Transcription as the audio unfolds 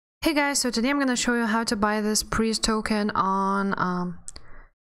Hey guys, so today I'm going to show you how to buy this PRYZ token on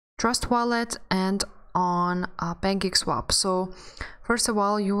Trust Wallet and on PancakeSwap. So first of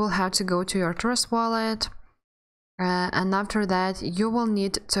all, you will have to go to your Trust Wallet, and after that you will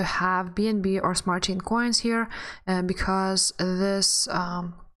need to have BNB or Smart Chain coins here, because this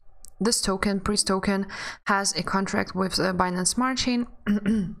token, PRYZ token, has a contract with Binance Smart Chain.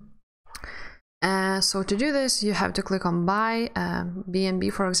 So to do this, you have to click on buy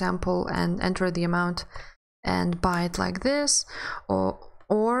BNB, for example, and enter the amount and buy it like this,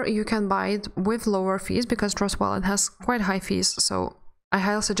 or you can buy it with lower fees, because Trust Wallet has quite high fees. So I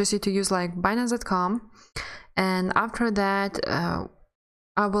highly suggest you to use like Binance.com. And after that,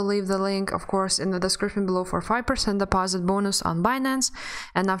 I will leave the link, of course, in the description below for 5% deposit bonus on Binance.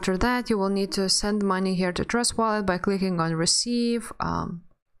 And after that, you will need to send money here to Trust Wallet by clicking on receive.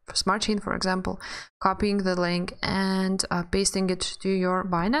 Smart Chain, for example, copying the link and pasting it to your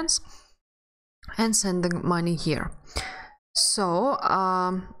Binance and sending money here. So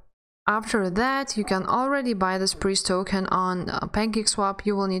after that, you can already buy this PRYZ token on PancakeSwap.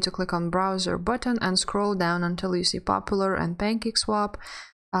 You will need to click on browser button and scroll down until you see popular and PancakeSwap.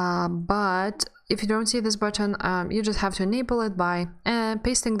 But if you don't see this button, you just have to enable it by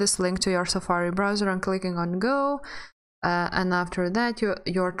pasting this link to your Safari browser and clicking on go. And after that,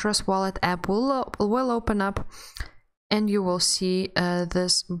 your Trust Wallet app will open up, and you will see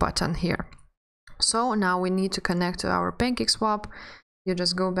this button here. So now we need to connect to our PancakeSwap. You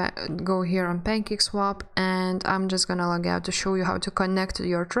just go here on PancakeSwap, and I'm just gonna log out to show you how to connect to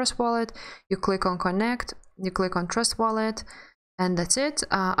your Trust Wallet. You click on connect, you click on Trust Wallet, and that's it.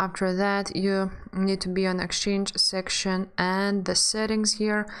 After that, you need to be on exchange section and the settings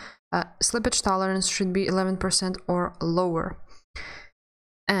here. Slippage tolerance should be 11% or lower.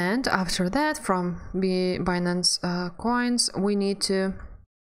 And after that, from Binance coins, we need to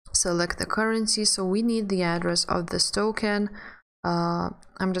select the currency. So we need the address of this token.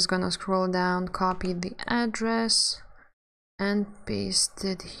 I'm just gonna scroll down, copy the address and paste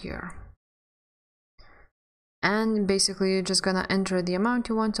it here. And basically you're just gonna enter the amount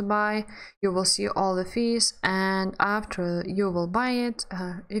you want to buy. You will see all the fees, and after you will buy it,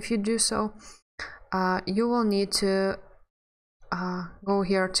 if you do so, you will need to go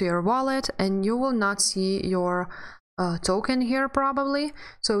here to your wallet, and you will not see your token here probably.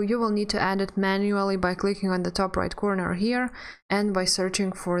 So you will need to add it manually by clicking on the top right corner here and by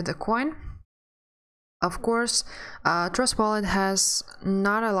searching for the coin. Of course, Trust Wallet has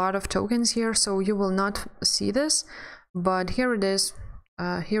not a lot of tokens here, so you will not see this, but here it is.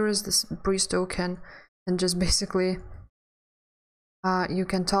 Here is this PRYZ token, and just basically you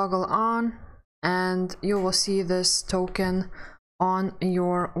can toggle on, and you will see this token on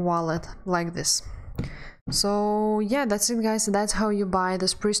your wallet like this. So yeah, that's it guys. That's how you buy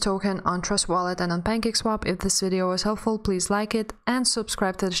this PRYZ token on Trust Wallet and on PancakeSwap. If this video was helpful, please like it and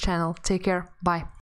subscribe to this channel. Take care. Bye.